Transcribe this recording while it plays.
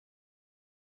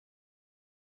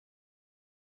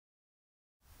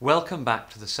Welcome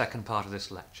back to the second part of this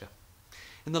lecture.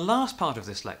 In the last part of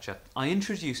this lecture, I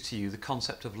introduced to you the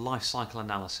concept of life cycle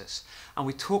analysis, and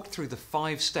we talked through the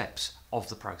 5 steps of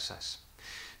the process.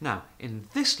 Now, in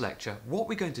this lecture, what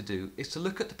we're going to do is to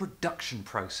look at the production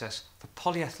process for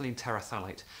polyethylene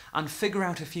terephthalate and figure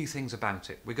out a few things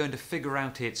about it. We're going to figure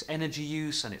out its energy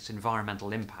use and its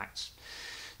environmental impacts.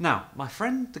 Now, my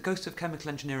friend, the Ghost of Chemical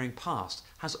Engineering Past,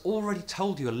 has already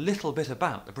told you a little bit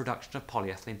about the production of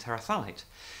polyethylene terephthalate.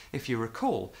 If you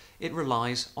recall, it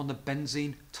relies on the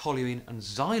benzene, toluene and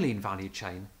xylene value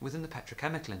chain within the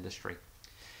petrochemical industry.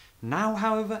 Now,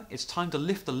 however, it's time to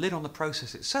lift the lid on the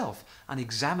process itself and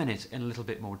examine it in a little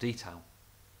bit more detail.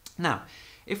 Now,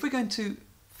 if we're going to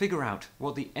figure out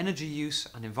what the energy use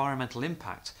and environmental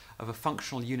impact of a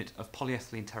functional unit of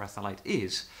polyethylene terephthalate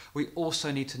is, we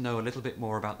also need to know a little bit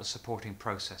more about the supporting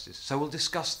processes. So we'll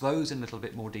discuss those in a little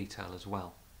bit more detail as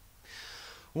well.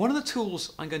 One of the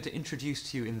tools I'm going to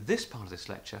introduce to you in this part of this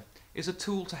lecture is a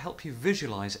tool to help you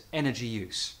visualize energy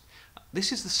use.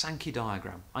 This is the Sankey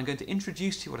diagram. I'm going to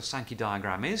introduce to you what a Sankey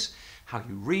diagram is, how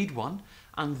you read one,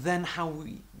 and then how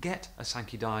we get a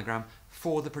Sankey diagram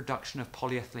for the production of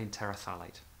polyethylene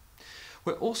terephthalate.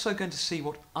 We're also going to see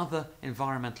what other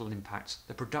environmental impacts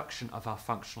the production of our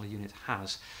functional unit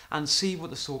has, and see what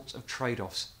the sorts of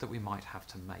trade-offs that we might have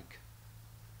to make.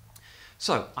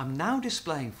 So, I'm now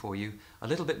displaying for you a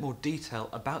little bit more detail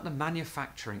about the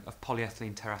manufacturing of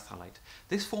polyethylene terephthalate.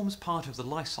 This forms part of the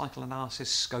life cycle analysis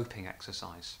scoping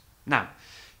exercise. Now,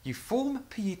 you form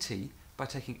PET by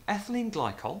taking ethylene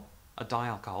glycol, a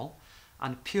dialcohol,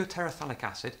 and pure terephthalic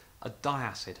acid, a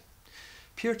diacid.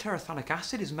 Pure terephthalic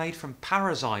acid is made from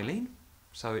paraxylene,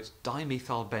 so it's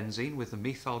dimethylbenzene with the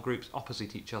methyl groups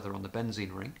opposite each other on the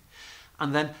benzene ring,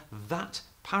 and then that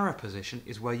para position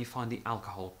is where you find the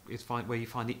alcohol, where you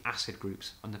find the acid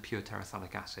groups on the pure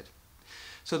terephthalic acid.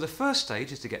 So the first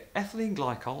stage is to get ethylene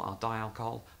glycol, our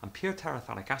dialcohol, and pure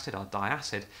terephthalic acid, our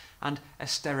diacid, and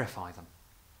esterify them.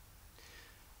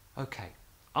 Okay,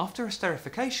 after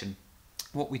esterification,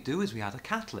 what we do is we add a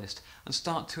catalyst and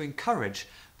start to encourage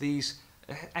these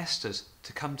esters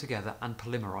to come together and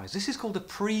polymerize. This is called a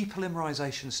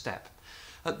pre-polymerization step.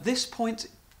 At this point,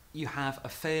 you have a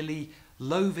fairly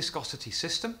low viscosity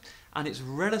system, and it's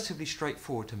relatively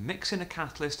straightforward to mix in a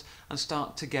catalyst and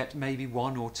start to get maybe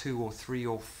 1 or 2 or 3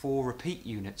 or 4 repeat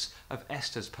units of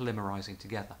esters polymerizing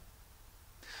together.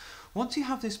 Once you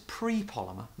have this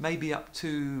pre-polymer, maybe up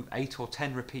to 8 or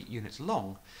 10 repeat units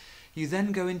long, you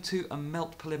then go into a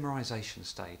melt polymerization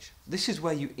stage. This is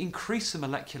where you increase the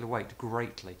molecular weight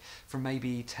greatly, from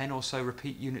maybe 10 or so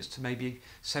repeat units to maybe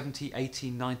 70,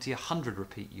 80, 90, 100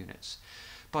 repeat units.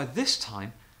 By this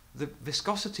time, the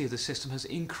viscosity of the system has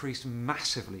increased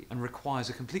massively and requires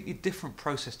a completely different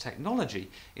process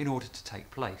technology in order to take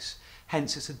place.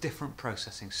 Hence, it's a different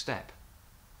processing step.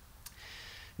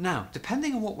 Now,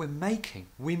 depending on what we're making,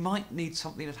 we might need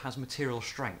something that has material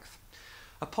strength.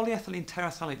 A polyethylene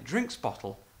terephthalate drinks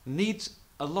bottle needs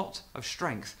a lot of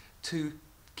strength to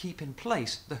keep in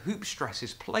place the hoop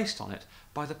stresses placed on it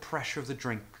by the pressure of the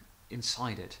drink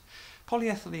inside it.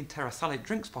 Polyethylene terephthalate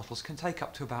drinks bottles can take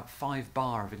up to about 5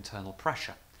 bar of internal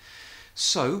pressure.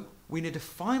 So we need a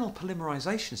final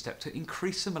polymerization step to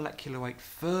increase the molecular weight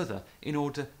further in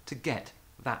order to get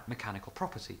that mechanical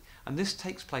property. And this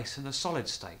takes place in a solid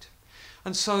state.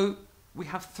 And so we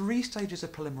have 3 stages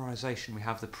of polymerization. We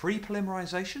have the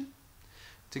pre-polymerization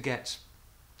to get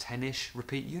 10-ish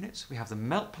repeat units. We have the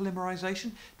melt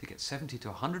polymerization to get 70 to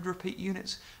 100 repeat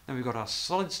units. Then we've got our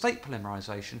solid state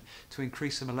polymerization to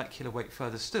increase the molecular weight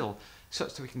further still,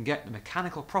 such that we can get the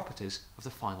mechanical properties of the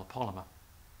final polymer.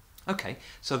 Okay,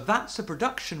 so that's the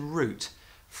production route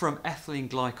from ethylene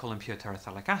glycol and pure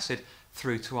terephthalic acid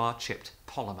through to our chipped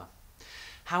polymer.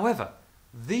 However,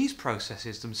 these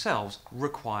processes themselves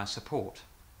require support.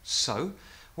 So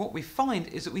what we find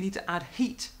is that we need to add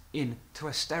heat in to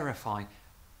esterify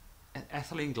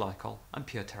ethylene glycol and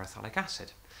pure terephthalic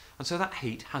acid. And so that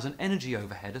heat has an energy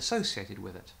overhead associated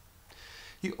with it.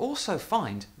 You also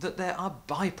find that there are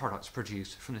byproducts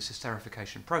produced from this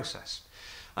esterification process.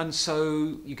 And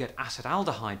so you get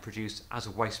acetaldehyde produced as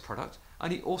a waste product,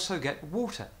 and you also get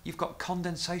water. You've got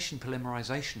condensation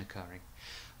polymerization occurring.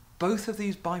 Both of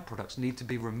these byproducts need to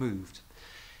be removed.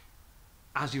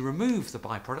 As you remove the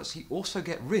byproducts, you also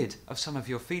get rid of some of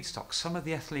your feedstocks. Some of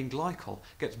the ethylene glycol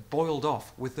gets boiled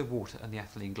off with the water and the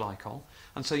ethylene glycol,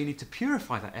 and so you need to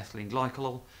purify that ethylene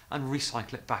glycol and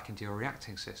recycle it back into your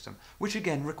reacting system, which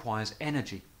again requires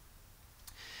energy.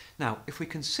 Now, if we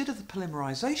consider the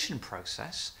polymerization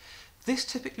process, this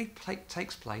typically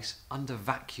takes place under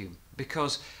vacuum,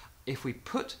 because if we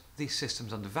put these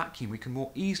systems under vacuum, we can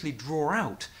more easily draw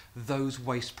out those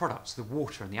waste products, the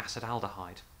water and the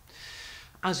acetaldehyde.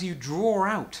 As you draw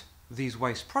out these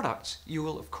waste products, you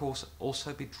will of course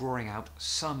also be drawing out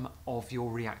some of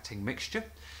your reacting mixture.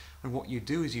 And what you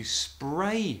do is you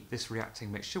spray this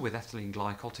reacting mixture with ethylene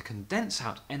glycol to condense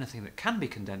out anything that can be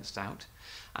condensed out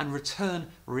and return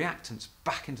reactants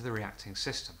back into the reacting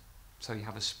system. So you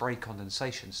have a spray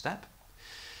condensation step.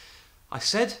 I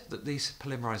said that this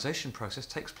polymerization process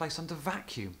takes place under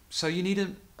vacuum, so you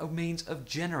need a means of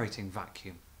generating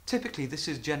vacuum. Typically this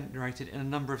is generated in a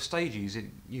number of stages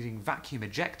using vacuum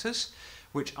ejectors,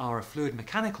 which are a fluid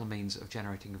mechanical means of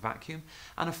generating vacuum,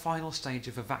 and a final stage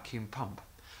of a vacuum pump.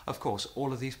 Of course,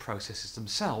 all of these processes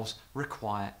themselves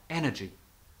require energy.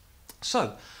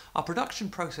 So our production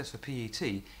process for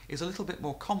PET is a little bit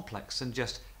more complex than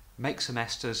just make some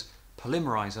esters,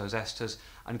 polymerize those esters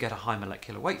and get a high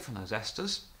molecular weight from those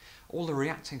esters. All the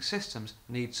reacting systems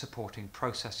need supporting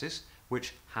processes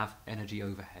which have energy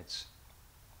overheads.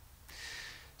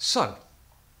 So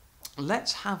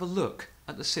let's have a look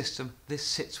at the system this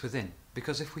sits within,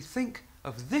 because if we think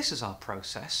of this as our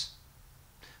process,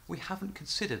 we haven't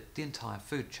considered the entire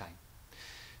food chain.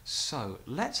 So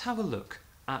let's have a look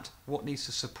at what needs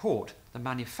to support the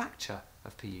manufacture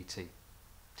of PET.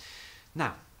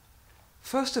 Now,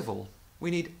 first of all,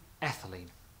 we need ethylene,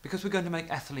 because we're going to make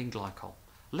ethylene glycol.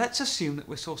 Let's assume that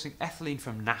we're sourcing ethylene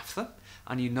from naphtha,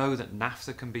 and you know that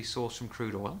naphtha can be sourced from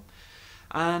crude oil.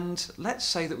 And let's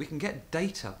say that we can get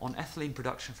data on ethylene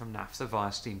production from naphtha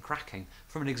via steam cracking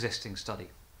from an existing study.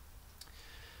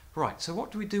 Right, so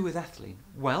what do we do with ethylene?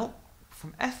 Well,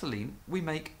 from ethylene we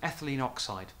make ethylene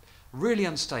oxide. Really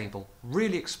unstable,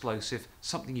 really explosive,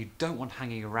 something you don't want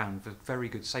hanging around for very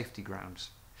good safety grounds.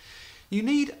 You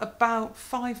need about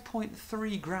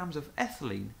 5.3 grams of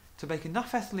ethylene to make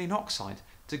enough ethylene oxide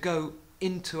to go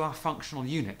into our functional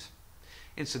unit.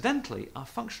 Incidentally, our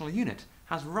functional unit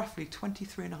has roughly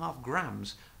 23.5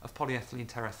 grams of polyethylene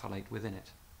terephthalate within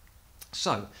it.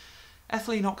 So,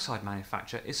 ethylene oxide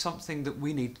manufacture is something that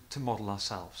we need to model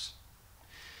ourselves.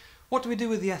 What do we do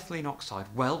with the ethylene oxide?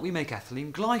 Well, we make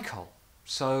ethylene glycol.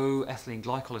 So ethylene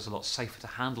glycol is a lot safer to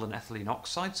handle than ethylene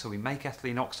oxide, so we make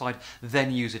ethylene oxide,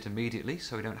 then use it immediately,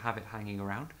 so we don't have it hanging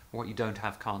around. What you don't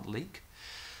have can't leak.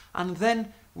 And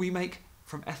then we make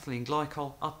from ethylene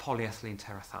glycol our polyethylene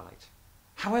terephthalate.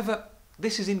 However,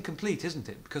 this is incomplete, isn't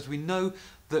it? Because we know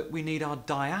that we need our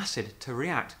diacid to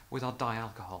react with our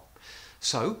dialcohol.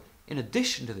 So, in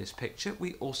addition to this picture,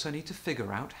 we also need to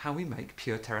figure out how we make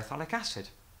pure terephthalic acid.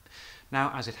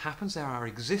 Now, as it happens, there are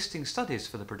existing studies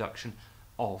for the production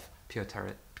of pure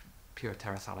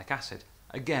terephthalic acid.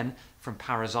 Again, from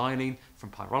paraxylene, from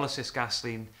pyrolysis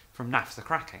gasoline, from naphtha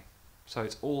cracking. So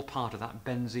it's all part of that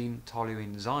benzene,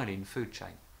 toluene, xylene food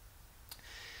chain.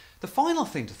 The final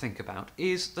thing to think about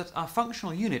is that our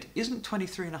functional unit isn't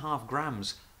 23.5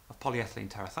 grams of polyethylene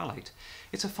terephthalate.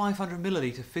 It's a 500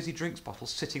 milliliter fizzy drinks bottle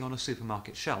sitting on a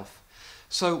supermarket shelf.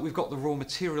 So we've got the raw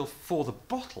material for the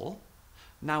bottle.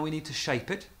 Now we need to shape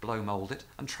it, blow mould it,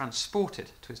 and transport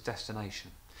it to its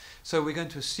destination. So we're going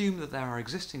to assume that there are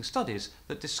existing studies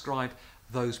that describe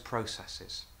those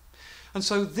processes. And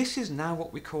so this is now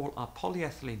what we call our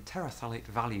polyethylene terephthalate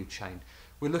value chain.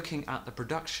 We're looking at the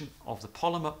production of the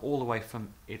polymer all the way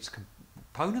from its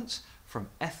components, from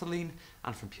ethylene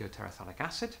and from pure terephthalic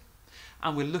acid.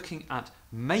 And we're looking at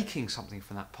making something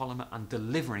from that polymer and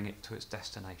delivering it to its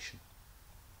destination.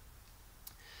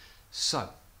 So,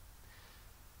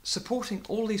 supporting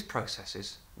all these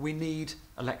processes, we need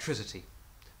electricity,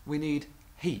 we need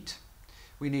heat,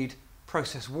 we need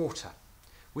process water,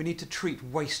 we need to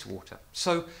treat wastewater.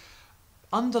 So,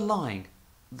 underlying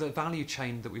the value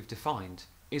chain that we've defined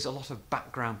is a lot of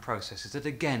background processes that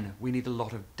again we need a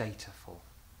lot of data for.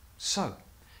 So,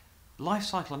 life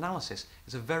cycle analysis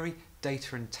is a very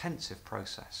data intensive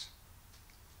process.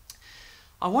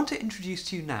 I want to introduce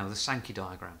to you now the Sankey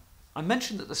diagram. I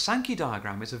mentioned that the Sankey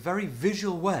diagram is a very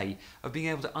visual way of being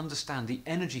able to understand the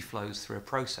energy flows through a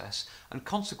process and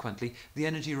consequently the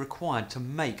energy required to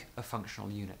make a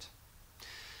functional unit.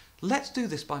 Let's do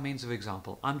this by means of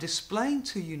example. I'm displaying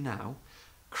to you now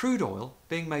crude oil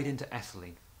being made into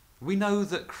ethylene. We know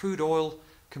that crude oil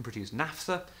can produce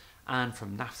naphtha, and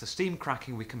from naphtha steam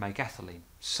cracking we can make ethylene.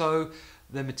 So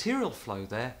the material flow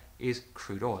there is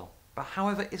crude oil. But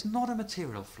however, it's not a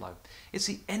material flow. It's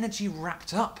the energy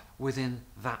wrapped up within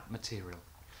that material.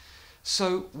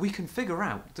 So we can figure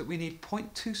out that we need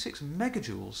 0.26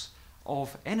 megajoules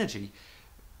of energy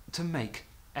to make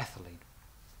ethylene.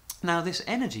 Now this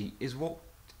energy is what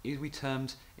we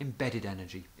termed embedded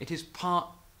energy. It is part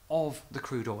of the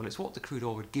crude oil. It's what the crude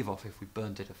oil would give off if we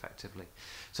burned it effectively.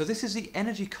 So this is the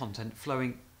energy content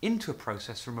flowing into a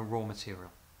process from a raw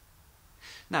material.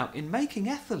 Now, in making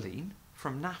ethylene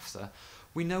from naphtha,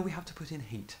 we know we have to put in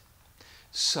heat.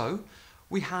 So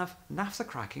we have naphtha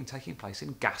cracking taking place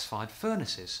in gas-fired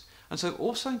furnaces. And so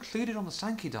also included on the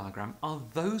Sankey diagram are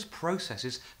those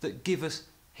processes that give us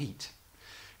heat.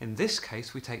 In this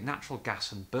case, we take natural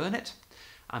gas and burn it,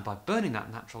 and by burning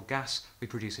that natural gas, we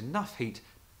produce enough heat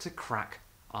to crack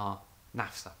our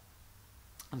naphtha.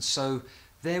 And so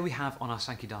there we have on our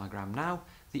Sankey diagram now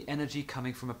the energy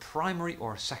coming from a primary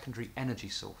or a secondary energy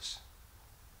source.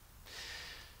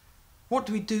 What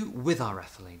do we do with our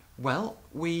ethylene? Well,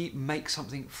 we make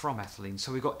something from ethylene.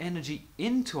 So we've got energy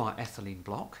into our ethylene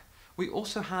block. We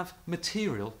also have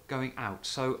material going out.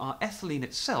 So our ethylene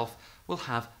itself will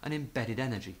have an embedded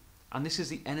energy. And this is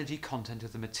the energy content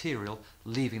of the material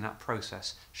leaving that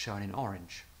process, shown in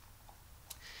orange.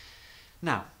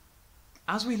 Now,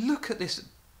 as we look at this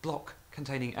block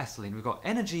containing ethylene, we've got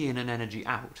energy in and energy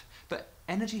out, but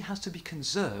energy has to be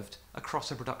conserved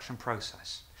across a production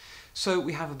process. So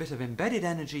we have a bit of embedded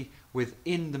energy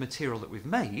within the material that we've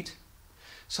made,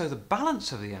 so the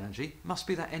balance of the energy must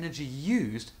be that energy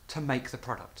used to make the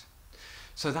product.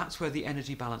 So that's where the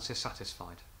energy balance is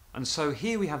satisfied. And so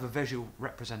here we have a visual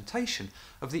representation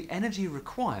of the energy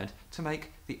required to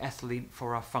make the ethylene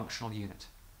for our functional unit.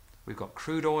 We've got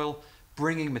crude oil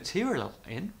bringing material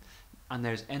in, and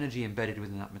there's energy embedded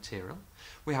within that material.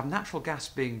 We have natural gas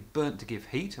being burnt to give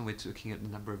heat, and we're looking at the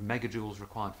number of megajoules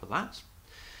required for that.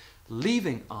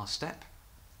 Leaving our step,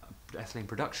 ethylene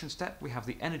production step, we have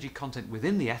the energy content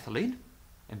within the ethylene,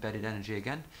 embedded energy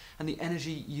again, and the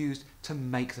energy used to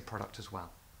make the product as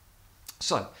well.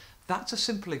 So that's a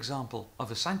simple example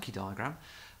of a Sankey diagram.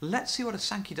 Let's see what a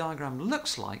Sankey diagram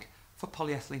looks like for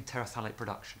polyethylene terephthalate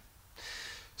production.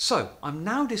 So I'm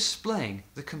now displaying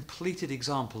the completed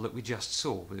example that we just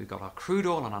saw. We've got our crude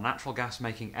oil and our natural gas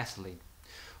making ethylene.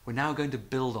 We're now going to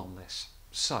build on this.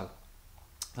 So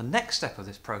the next step of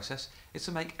this process is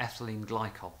to make ethylene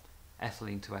glycol.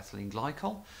 Ethylene to ethylene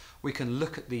glycol. We can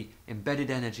look at the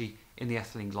embedded energy in the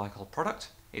ethylene glycol product.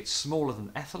 It's smaller than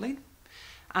ethylene,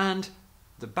 and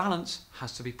the balance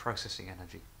has to be processing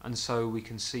energy. And so we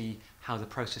can see how the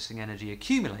processing energy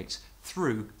accumulates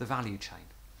through the value chain.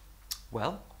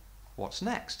 Well, what's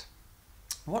next?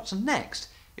 What's next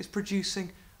is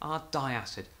producing our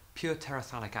diacid, pure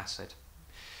terephthalic acid.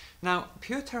 Now,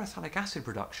 pure terephthalic acid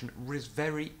production is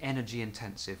very energy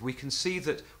intensive. We can see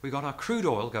that we've got our crude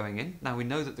oil going in. Now we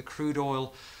know that the crude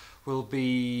oil will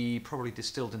be probably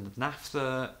distilled into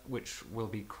naphtha, which will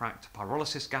be cracked to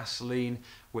pyrolysis gasoline,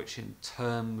 which in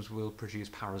terms will produce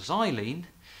paraxylene.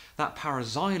 That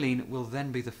paraxylene will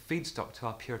then be the feedstock to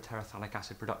our pure terephthalic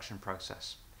acid production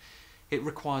process. It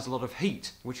requires a lot of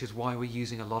heat, which is why we're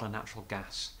using a lot of natural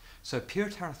gas. So pure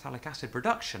terephthalic acid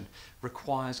production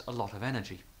requires a lot of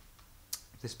energy.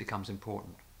 This becomes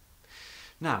important.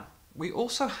 Now, we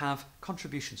also have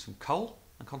contributions from coal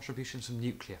and contributions from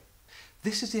nuclear.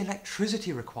 This is the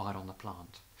electricity required on the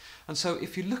plant. And so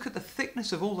if you look at the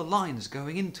thickness of all the lines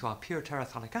going into our pure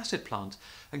terephthalic acid plant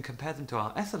and compare them to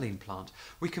our ethylene plant,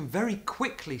 we can very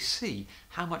quickly see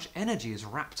how much energy is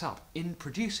wrapped up in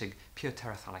producing pure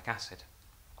terephthalic acid.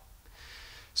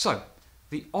 So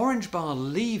the orange bar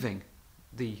leaving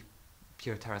the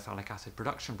pure terephthalic acid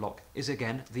production block is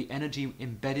again the energy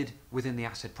embedded within the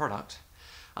acid product,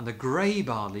 and the grey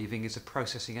bar leaving is the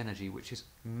processing energy, which is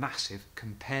massive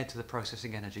compared to the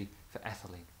processing energy for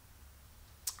ethylene.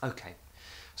 Okay,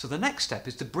 so the next step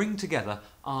is to bring together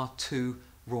our two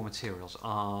raw materials,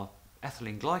 our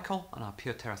ethylene glycol and our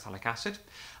pure terephthalic acid,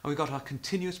 and we've got our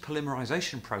continuous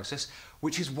polymerization process,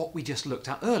 which is what we just looked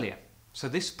at earlier. So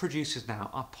this produces now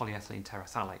our polyethylene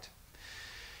terephthalate.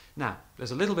 Now,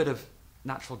 there's a little bit of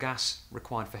natural gas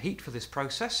required for heat for this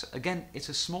process. Again, it's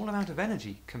a small amount of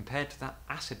energy compared to that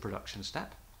acid production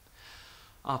step.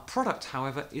 Our product,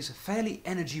 however, is fairly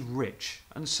energy rich,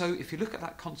 and so if you look at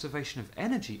that conservation of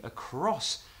energy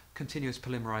across continuous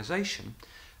polymerization,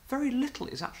 very little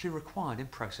is actually required in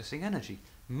processing energy.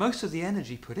 Most of the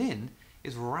energy put in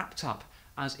is wrapped up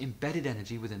as embedded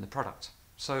energy within the product.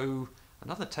 So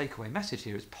another takeaway message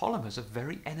here is polymers are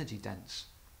very energy dense.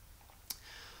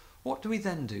 What do we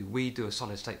then do? We do a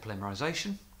solid state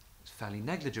polymerization. It's fairly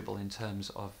negligible in terms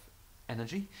of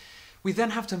energy. We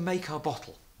then have to make our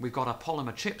bottle. We've got our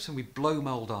polymer chips and we blow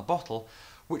mold our bottle,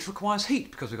 which requires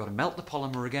heat because we've got to melt the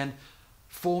polymer again,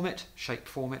 form it, shape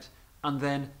form it, and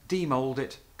then demold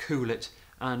it, cool it,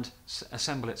 and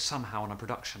assemble it somehow on a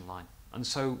production line. And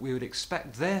so we would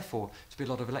expect, therefore, to be a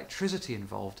lot of electricity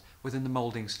involved within the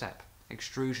molding step.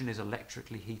 Extrusion is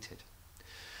electrically heated.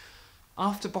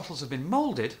 After bottles have been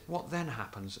moulded, what then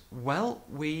happens? Well,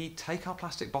 we take our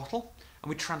plastic bottle and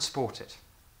we transport it.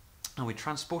 And we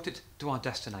transport it to our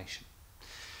destination.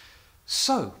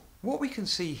 So, what we can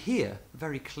see here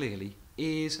very clearly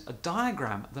is a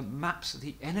diagram that maps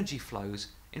the energy flows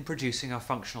in producing our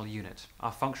functional unit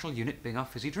being our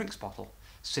fizzy drinks bottle,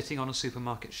 sitting on a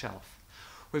supermarket shelf.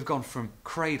 We've gone from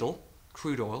cradle,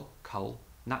 crude oil, coal,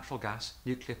 natural gas,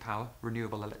 nuclear power,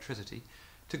 renewable electricity,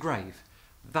 to grave,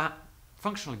 that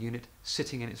functional unit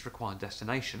sitting in its required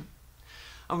destination.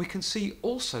 And we can see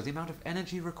also the amount of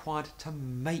energy required to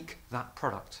make that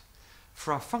product.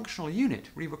 For our functional unit,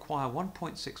 we require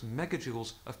 1.6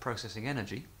 megajoules of processing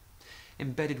energy.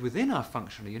 Embedded within our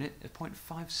functional unit is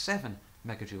 0.57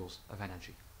 megajoules of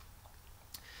energy.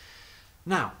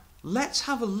 Now, let's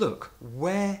have a look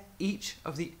where each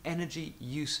of the energy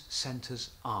use centres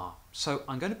are. So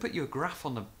I'm going to put you a graph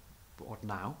on the board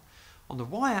now. On the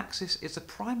y-axis is the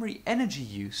primary energy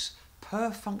use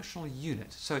per functional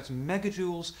unit. So it's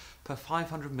megajoules per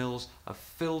 500 mils of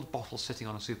filled bottle sitting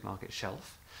on a supermarket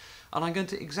shelf. And I'm going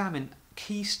to examine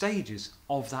key stages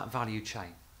of that value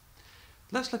chain.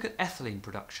 Let's look at ethylene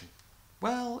production.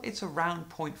 Well, it's around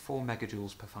 0.4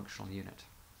 megajoules per functional unit.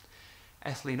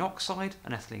 Ethylene oxide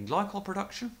and ethylene glycol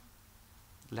production,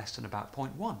 less than about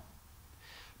 0.1.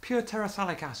 Pure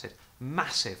terephthalic acid,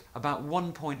 massive, about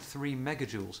 1.3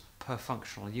 megajoules per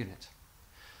functional unit.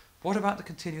 What about the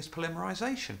continuous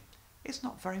polymerization? It's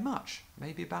not very much,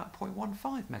 maybe about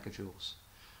 0.15 megajoules.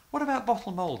 What about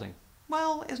bottle moulding?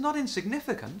 Well, it's not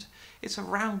insignificant, it's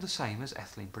around the same as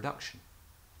ethylene production.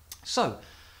 So,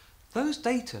 those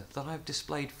data that I've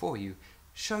displayed for you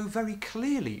show very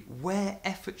clearly where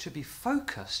effort should be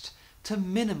focused to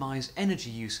minimise energy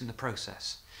use in the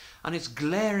process. And it's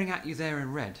glaring at you there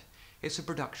in red. It's the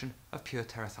production of pure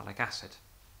terephthalic acid.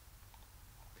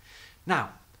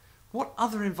 Now, what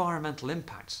other environmental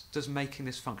impacts does making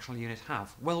this functional unit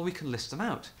have? Well, we can list them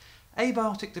out.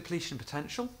 Abiotic depletion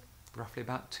potential, roughly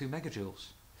about 2 megajoules.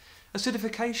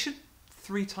 Acidification,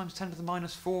 3 times 10 to the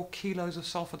minus 4 kilos of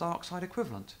sulfur dioxide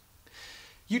equivalent.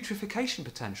 Eutrophication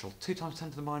potential, 2 times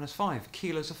 10 to the minus 5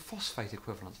 kilos of phosphate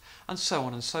equivalent, and so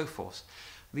on and so forth.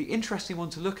 The interesting one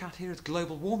to look at here is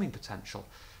global warming potential.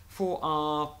 For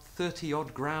our 30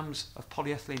 odd grams of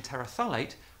polyethylene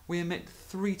terephthalate, we emit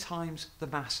 3 times the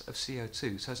mass of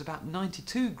CO2. So it's about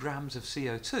 92 grams of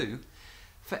CO2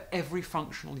 for every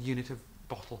functional unit of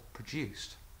bottle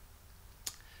produced.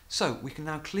 So we can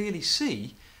now clearly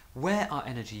see where our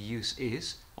energy use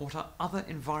is and what our other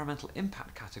environmental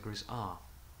impact categories are.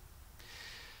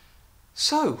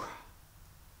 So,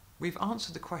 we've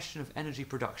answered the question of energy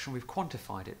production, we've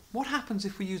quantified it. What happens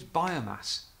if we use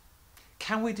biomass?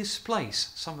 Can we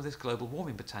displace some of this global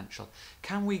warming potential?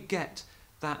 Can we get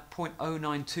that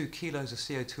 0.092 kilos of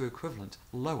CO2 equivalent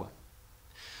lower?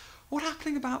 What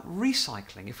happening about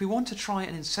recycling? If we want to try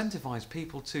and incentivise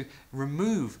people to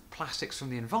remove plastics from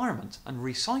the environment and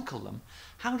recycle them,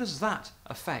 how does that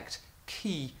affect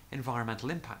key environmental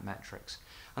impact metrics?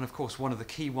 And of course, one of the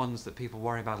key ones that people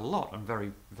worry about a lot, and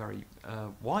very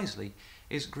wisely,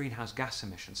 is greenhouse gas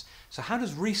emissions. So how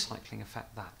does recycling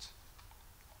affect that?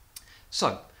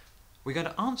 So, we're going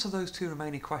to answer those 2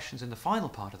 remaining questions in the final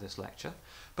part of this lecture,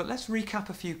 but let's recap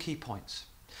a few key points.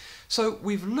 So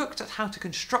we've looked at how to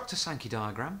construct a Sankey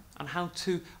diagram and how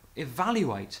to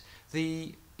evaluate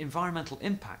the environmental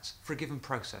impacts for a given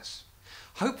process.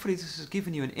 Hopefully this has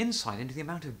given you an insight into the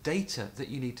amount of data that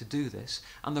you need to do this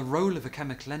and the role of a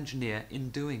chemical engineer in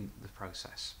doing the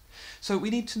process. So we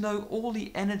need to know all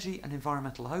the energy and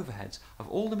environmental overheads of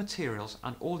all the materials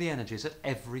and all the energies at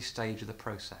every stage of the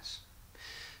process.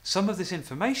 Some of this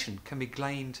information can be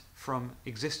gleaned from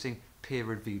existing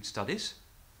peer-reviewed studies.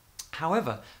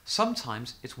 However,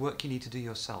 sometimes it's work you need to do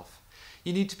yourself.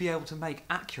 You need to be able to make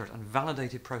accurate and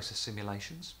validated process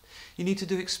simulations. You need to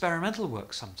do experimental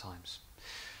work sometimes.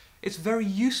 It's very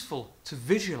useful to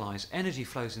visualize energy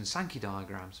flows in Sankey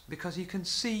diagrams because you can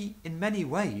see in many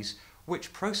ways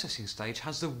which processing stage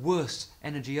has the worst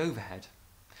energy overhead.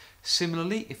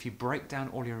 Similarly, if you break down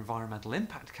all your environmental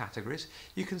impact categories,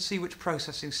 you can see which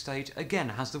processing stage again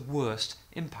has the worst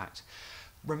impact.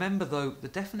 Remember though, the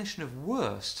definition of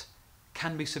worst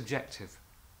can be subjective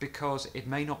because it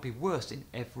may not be worst in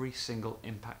every single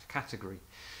impact category.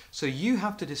 So you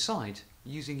have to decide,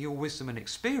 using your wisdom and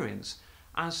experience,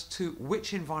 as to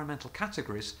which environmental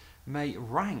categories may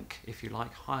rank, if you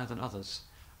like, higher than others.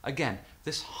 Again,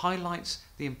 this highlights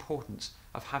the importance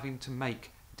of having to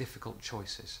make difficult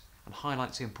choices and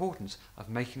highlights the importance of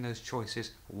making those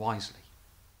choices wisely.